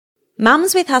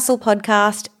Mums with Hustle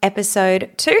podcast,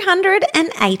 episode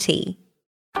 280.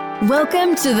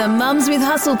 Welcome to the Mums with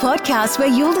Hustle podcast, where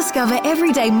you'll discover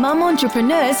everyday mum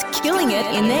entrepreneurs killing it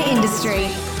in their industry.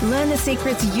 Learn the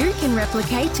secrets you can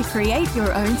replicate to create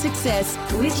your own success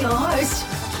with your host,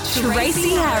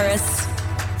 Tracy Harris.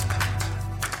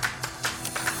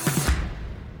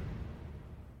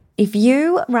 If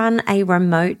you run a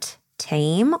remote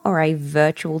team or a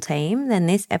virtual team, then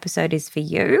this episode is for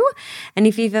you. And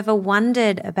if you've ever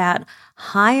wondered about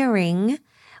hiring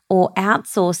or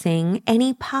outsourcing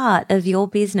any part of your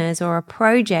business or a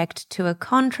project to a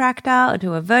contractor or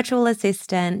to a virtual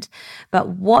assistant, but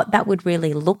what that would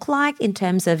really look like in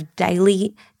terms of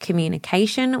daily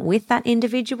communication with that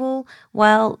individual,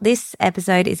 well, this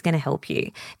episode is going to help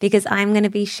you because I'm going to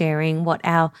be sharing what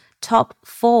our top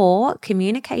 4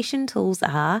 communication tools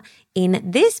are in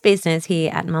this business here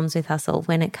at Mums with Hustle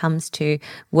when it comes to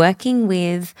working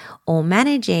with or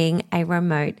managing a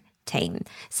remote team.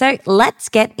 So let's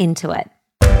get into it.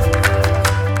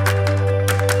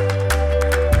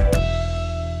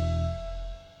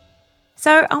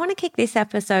 So I want to kick this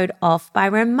episode off by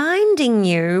reminding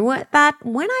you that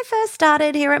when I first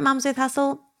started here at Mums with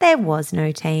Hustle, there was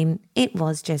no team. It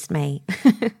was just me.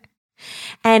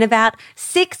 And about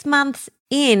 6 months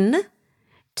in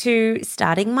to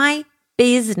starting my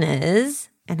business,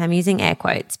 and I'm using air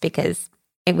quotes because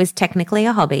it was technically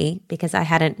a hobby because I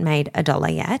hadn't made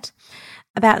 $1 yet.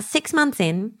 About 6 months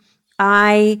in,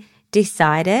 I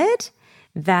decided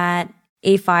that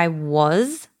if I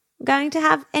was going to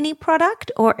have any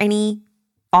product or any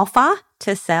offer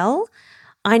to sell,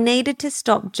 I needed to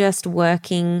stop just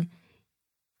working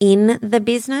in the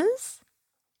business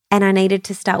and I needed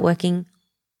to start working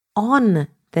on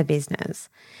the business.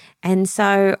 And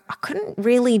so I couldn't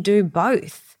really do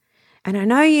both. And I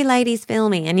know you ladies feel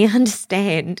me and you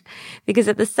understand because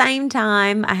at the same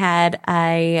time I had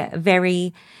a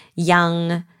very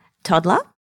young toddler.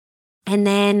 And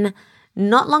then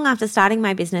not long after starting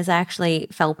my business, I actually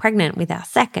fell pregnant with our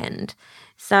second.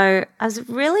 So I was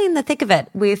really in the thick of it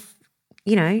with,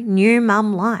 new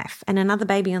mum life and another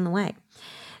baby on the way.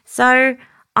 So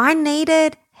I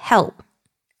needed help.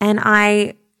 And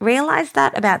I realized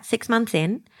that about 6 months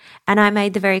in, and I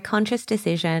made the very conscious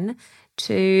decision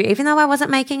to, even though I wasn't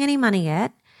making any money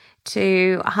yet,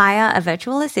 to hire a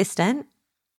virtual assistant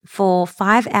for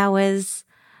 5 hours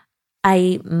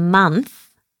a month,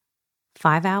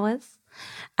 5 hours,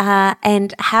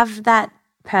 and have that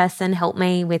person help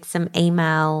me with some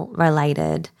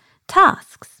email-related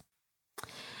tasks.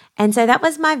 And so that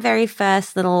was my very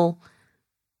first little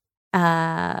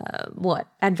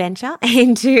adventure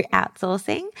into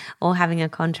outsourcing or having a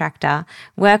contractor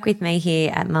work with me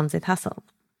here at Mums with Hustle.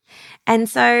 And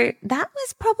so that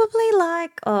was probably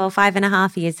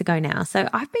 5.5 years ago now. So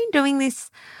I've been doing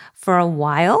this for a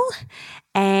while.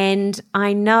 And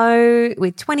I know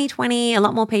with 2020, a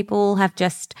lot more people have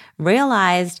just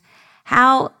realized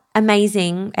how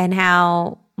amazing and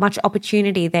how much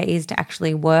opportunity there is to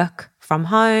actually work from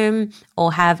home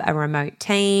or have a remote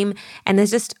team. And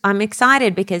I'm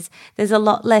excited because there's a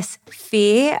lot less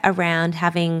fear around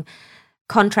having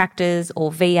contractors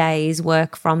or VAs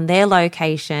work from their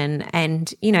location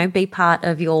and, be part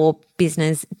of your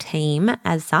business team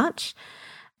as such.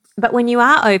 But when you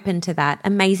are open to that,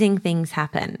 amazing things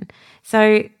happen.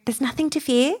 So there's nothing to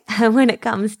fear when it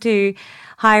comes to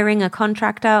hiring a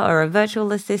contractor or a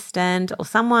virtual assistant or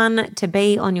someone to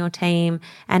be on your team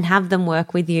and have them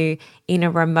work with you in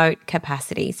a remote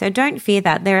capacity. So don't fear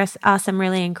that. There are some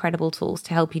really incredible tools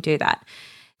to help you do that.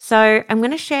 So I'm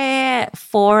going to share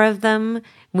 4 of them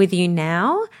with you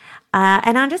now.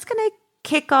 And I'm just going to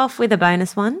kick off with a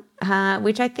bonus one,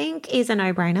 which I think is a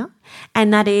no-brainer,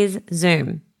 and that is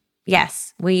Zoom.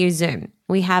 Yes, we use Zoom.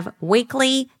 We have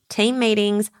weekly team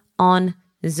meetings on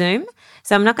Zoom.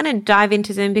 So I'm not going to dive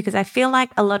into Zoom because I feel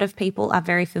like a lot of people are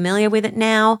very familiar with it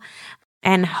now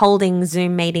and holding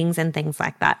Zoom meetings and things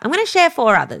like that. I'm going to share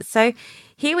 4 others. So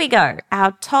here we go.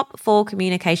 Our top 4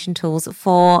 communication tools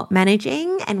for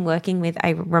managing and working with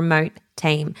a remote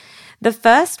team. The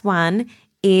first one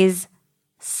is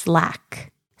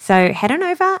Slack. So head on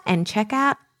over and check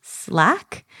out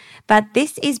Slack. But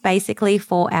this is basically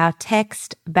for our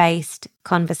text-based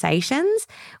conversations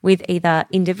with either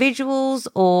individuals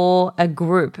or a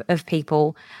group of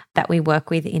people that we work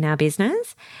with in our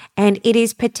business. And it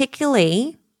is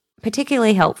particularly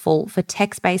helpful for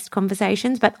text-based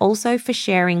conversations, but also for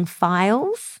sharing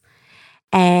files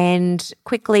and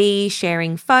quickly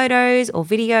sharing photos or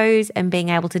videos and being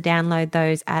able to download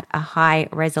those at a high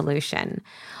resolution.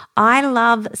 I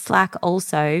love Slack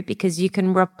also because you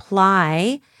can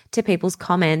reply to people's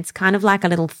comments kind of like a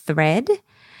little thread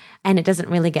and it doesn't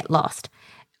really get lost.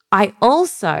 I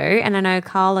also, and I know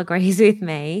Carl agrees with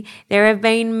me, there have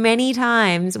been many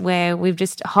times where we've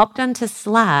just hopped onto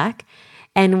Slack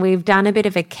and we've done a bit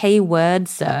of a keyword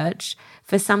search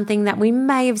for something that we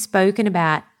may have spoken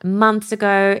about months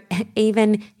ago,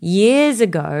 even years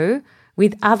ago,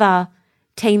 with other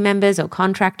team members or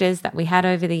contractors that we had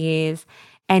over the years.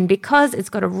 And because it's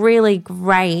got a really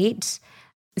great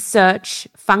search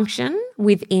function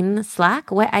within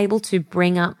Slack, we're able to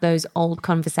bring up those old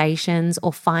conversations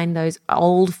or find those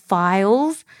old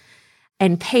files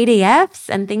and PDFs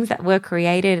and things that were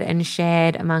created and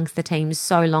shared amongst the teams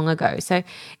so long ago. So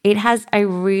it has a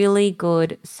really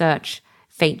good search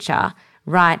feature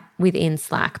right within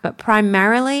Slack, but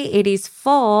primarily it is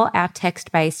for our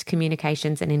text-based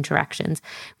communications and interactions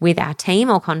with our team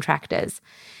or contractors.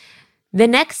 The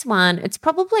next one, it's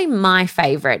probably my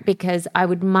favorite because I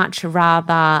would much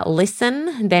rather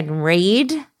listen than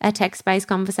read a text-based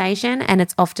conversation, and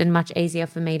it's often much easier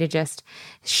for me to just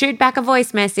shoot back a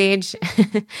voice message.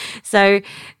 So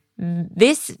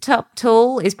this top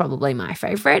tool is probably my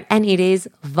favorite, and it is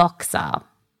Voxer.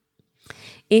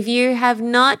 If you have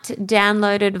not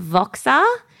downloaded Voxer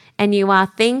and you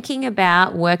are thinking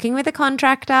about working with a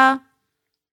contractor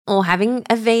or having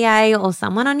a VA or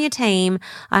someone on your team,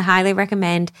 I highly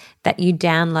recommend that you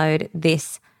download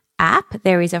this app.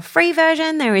 There is a free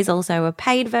version. There is also a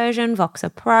paid version,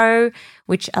 Voxer Pro,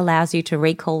 which allows you to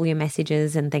recall your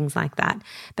messages and things like that.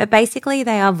 But basically,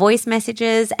 they are voice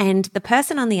messages, and the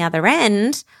person on the other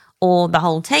end or the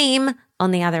whole team on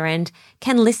the other end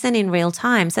can listen in real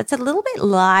time. So it's a little bit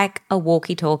like a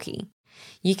walkie-talkie.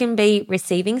 You can be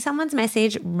receiving someone's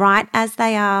message right as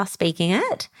they are speaking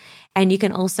it. And you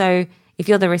can also, if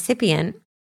you're the recipient,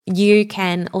 you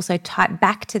can also type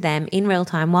back to them in real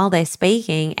time while they're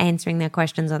speaking, answering their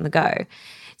questions on the go.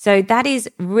 So that is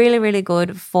really, really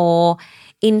good for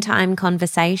in-time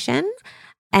conversation.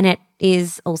 And it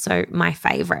is also my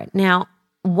favorite. Now,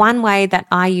 one way that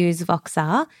I use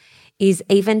Voxer is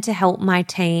even to help my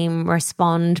team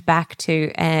respond back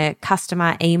to a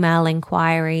customer email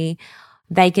inquiry.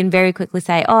 They can very quickly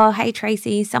say, oh, hey,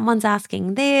 Tracy, someone's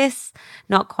asking this,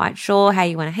 not quite sure how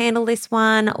you want to handle this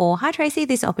one. Or, hi, Tracy,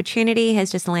 this opportunity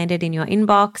has just landed in your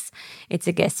inbox. It's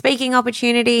a guest speaking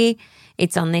opportunity.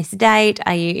 It's on this date.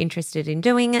 Are you interested in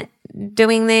doing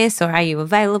this, or are you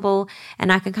available? And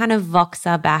I can kind of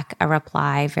Voxer back a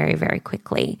reply very, very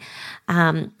quickly.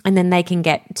 And then they can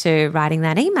get to writing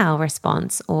that email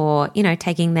response or,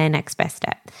 taking their next best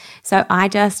step. So I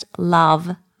just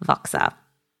love Voxer.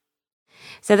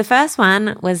 So the first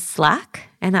one was Slack,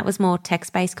 and that was more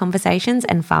text-based conversations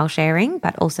and file sharing,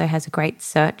 but also has a great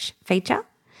search feature.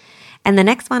 And the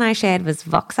next one I shared was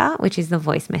Voxer, which is the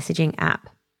voice messaging app.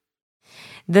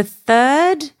 The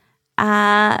third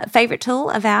favorite tool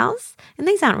of ours, and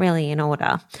these aren't really in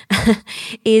order,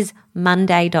 is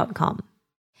Monday.com.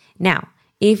 Now,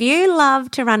 if you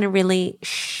love to run a really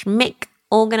schmick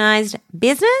organized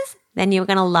business, then you're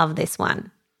going to love this one,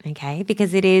 okay?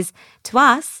 Because it is, to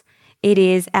us, it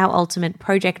is our ultimate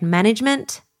project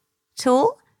management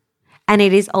tool, and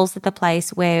it is also the place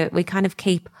where we kind of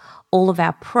keep all of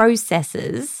our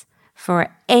processes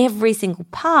for every single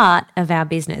part of our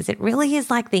business. It really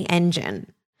is like the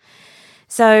engine.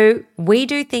 So we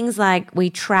do things like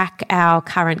we track our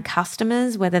current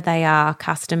customers, whether they are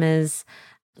customers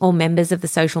or members of the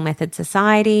Social Method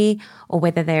Society, or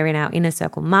whether they're in our Inner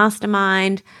Circle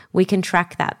Mastermind. We can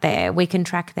track that there. We can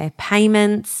track their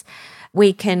payments.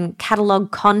 We can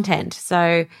catalog content.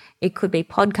 So it could be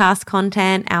podcast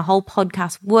content. Our whole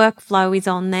podcast workflow is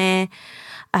on there.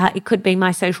 It could be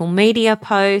my social media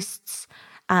posts,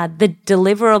 the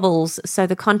deliverables, so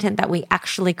the content that we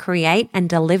actually create and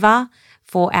deliver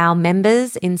for our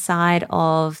members inside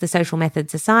of the Social Method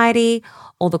Society,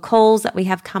 or the calls that we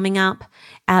have coming up,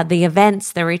 the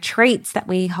events, the retreats that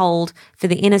we hold for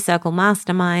the Inner Circle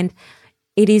Mastermind.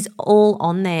 It is all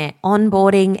on there.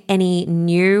 Onboarding any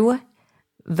new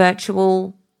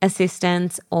virtual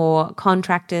assistants or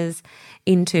contractors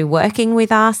into working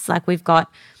with us. Like, we've got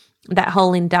that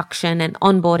whole induction and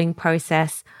onboarding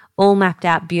process all mapped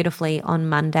out beautifully on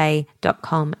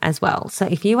Monday.com as well. So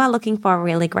if you are looking for a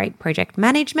really great project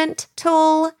management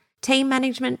tool, team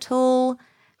management tool,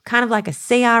 kind of like a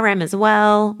CRM as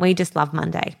well, we just love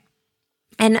Monday.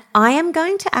 And I am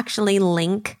going to actually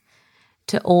link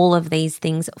to all of these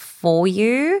things for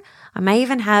you. I may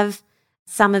even have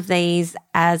some of these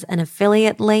as an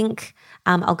affiliate link.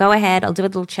 I'll go ahead, I'll do a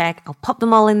little check. I'll pop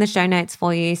them all in the show notes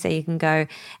for you so you can go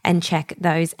and check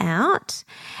those out.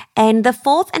 And the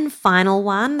fourth and final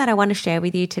one that I want to share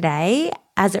with you today,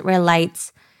 as it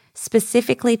relates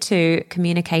specifically to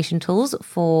communication tools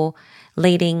for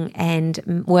leading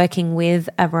and working with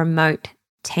a remote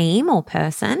team or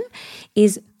person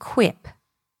is Quip.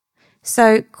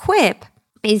 So Quip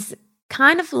is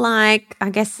kind of like, I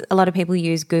guess a lot of people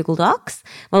use Google Docs.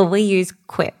 Well, we use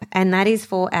Quip, and that is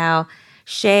for our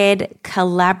shared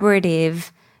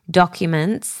collaborative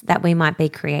documents that we might be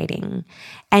creating.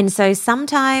 And so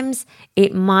sometimes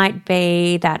it might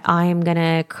be that I am going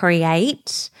to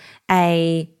create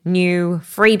a new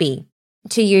freebie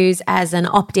to use as an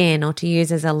opt-in or to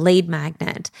use as a lead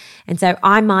magnet. And so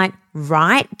I might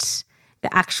write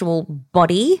the actual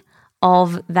body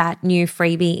of that new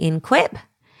freebie in Quip,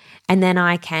 and then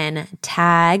I can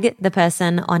tag the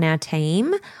person on our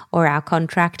team or our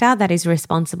contractor that is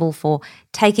responsible for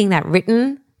taking that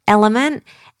written element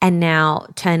and now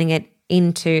turning it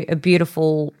into a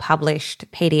beautiful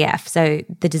published PDF. So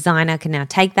the designer can now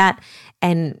take that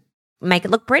and make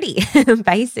it look pretty,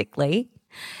 basically.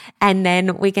 And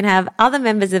then we can have other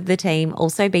members of the team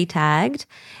also be tagged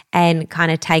and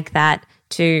kind of take that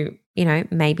to,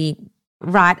 maybe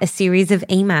write a series of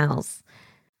emails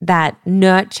that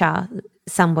nurture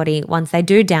somebody once they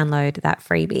do download that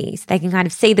freebie. So they can kind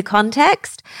of see the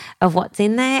context of what's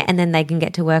in there, and then they can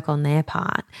get to work on their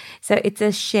part. So it's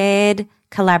a shared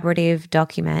collaborative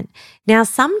document. Now,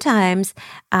 sometimes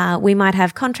we might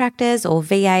have contractors or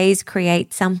VAs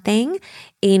create something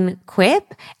in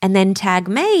Quip and then tag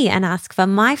me and ask for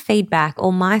my feedback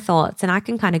or my thoughts. And I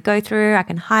can kind of go through, I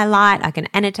can highlight, I can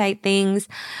annotate things.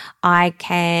 I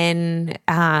can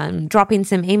drop in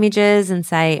some images and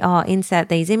say, insert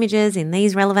these images in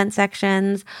these relevant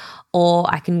sections. Or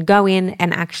I can go in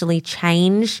and actually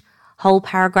change whole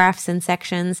paragraphs and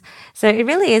sections. So it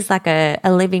really is like a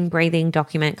living, breathing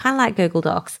document, kind of like Google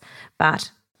Docs,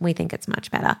 but we think it's much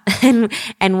better.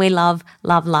 and we love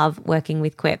working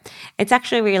with Quip. It's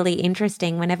actually really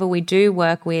interesting whenever we do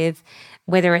work with,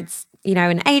 whether it's,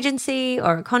 an agency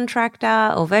or a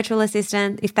contractor or virtual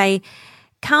assistant, if they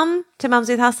come to Mums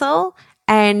with Hustle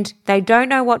and they don't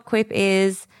know what Quip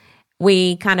is,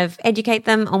 we kind of educate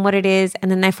them on what it is,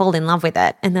 and then they fall in love with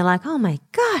it. And they're like, oh my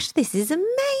gosh, this is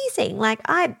amazing. Like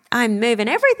I'm moving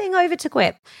everything over to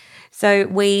Quip. So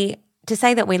to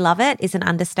say that we love it is an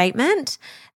understatement.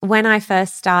 When I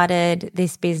first started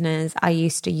this business, I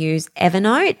used to use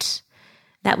Evernote.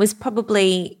 That was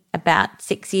probably about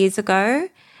 6 years ago.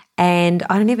 And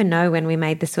I don't even know when we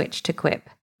made the switch to Quip.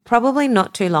 Probably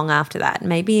not too long after that,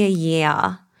 maybe a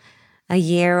year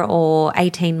or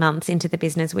 18 months into the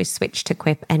business, we switched to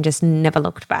Quip and just never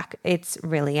looked back. It's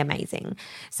really amazing.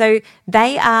 So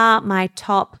they are my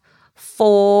top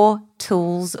 4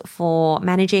 tools for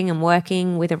managing and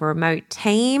working with a remote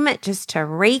team. Just to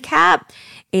recap,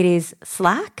 it is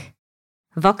Slack,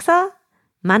 Voxer,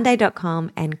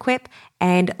 Monday.com, and Quip.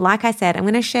 And like I said, I'm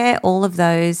going to share all of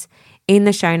those in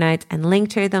the show notes and link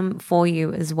to them for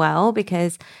you as well,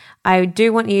 because I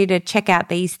do want you to check out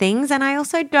these things. And I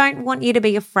also don't want you to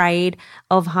be afraid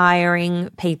of hiring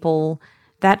people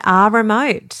that are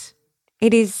remote.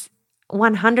 It is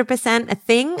 100% a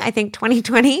thing. I think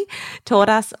 2020 taught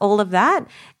us all of that.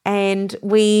 And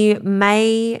we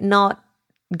may not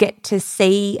get to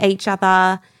see each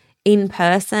other in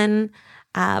person,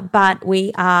 but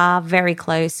we are very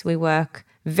close. We work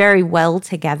very well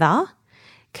together.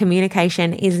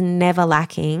 Communication is never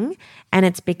lacking, and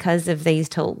it's because of these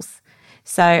tools.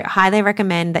 So highly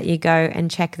recommend that you go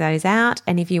and check those out.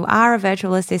 And if you are a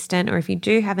virtual assistant or if you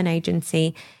do have an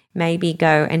agency, maybe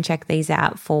go and check these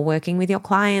out for working with your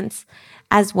clients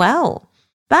as well.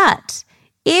 But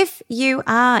if you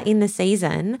are in the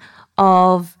season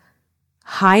of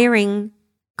hiring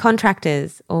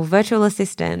contractors or virtual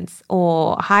assistants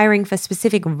or hiring for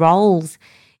specific roles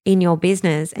in your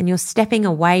business, and you're stepping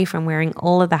away from wearing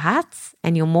all of the hats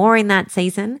and you're more in that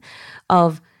season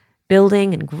of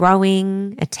building and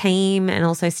growing a team and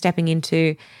also stepping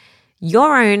into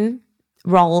your own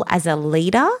role as a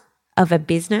leader of a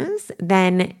business,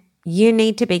 then you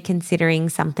need to be considering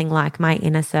something like my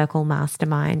Inner Circle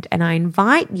Mastermind. And I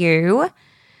invite you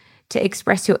to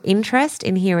express your interest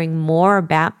in hearing more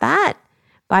about that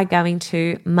by going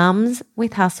to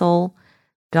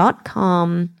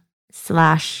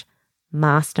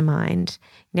mumswithhustle.com/mastermind.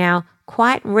 Now,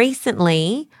 quite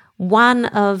recently, one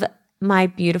of my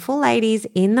beautiful ladies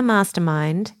in the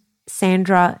mastermind,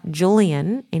 Sandra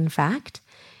Julian, in fact,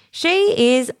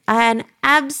 she is an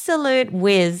absolute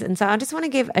whiz. And so I just want to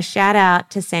give a shout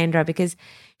out to Sandra because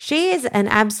she is an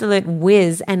absolute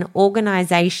whiz and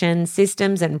organization,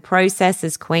 systems and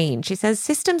processes queen. She says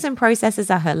systems and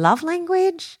processes are her love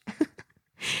language.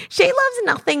 She loves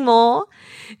nothing more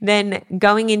than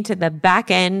going into the back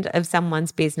end of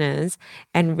someone's business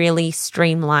and really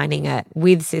streamlining it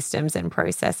with systems and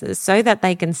processes so that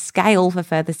they can scale for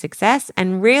further success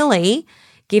and really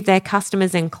give their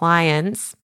customers and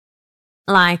clients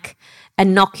like a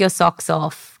knock your socks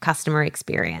off customer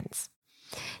experience.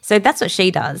 So that's what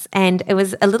she does. And it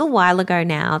was a little while ago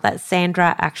now that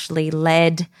Sandra actually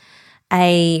led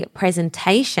a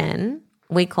presentation.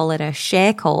 We call it a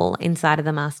share call inside of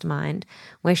the mastermind,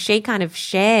 where she kind of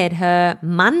shared her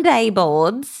Monday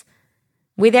boards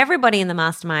with everybody in the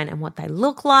mastermind and what they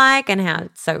look like and how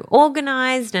it's so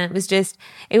organized. And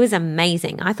it was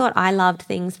amazing. I thought I loved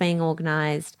things being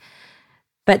organized,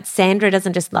 but Sandra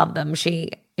doesn't just love them. She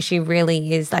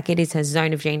really is like, it is her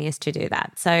zone of genius to do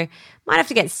that. So might have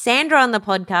to get Sandra on the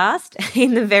podcast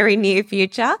in the very near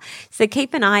future. So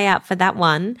keep an eye out for that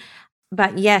one.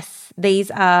 But yes,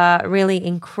 these are really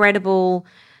incredible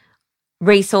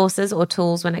resources or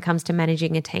tools when it comes to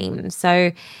managing a team.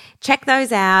 So check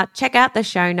those out, check out the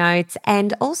show notes,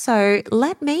 and also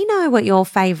let me know what your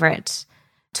favorite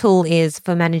tool is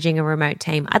for managing a remote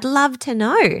team. I'd love to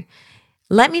know.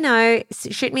 Let me know.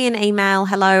 Shoot me an email,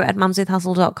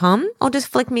 hello@mumswithhustle.com, or just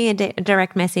flick me a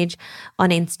direct message on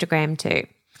Instagram too.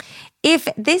 If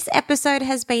this episode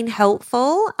has been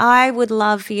helpful, I would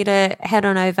love for you to head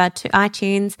on over to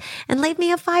iTunes and leave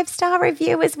me a 5-star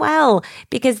review as well,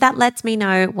 because that lets me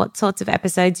know what sorts of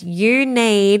episodes you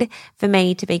need for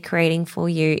me to be creating for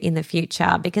you in the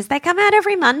future, because they come out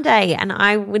every Monday and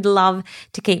I would love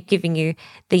to keep giving you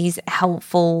these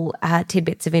helpful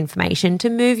tidbits of information to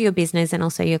move your business and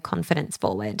also your confidence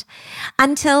forward.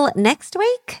 Until next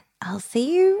week, I'll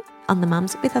see you on the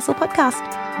Mums with Hustle podcast.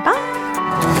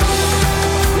 Bye.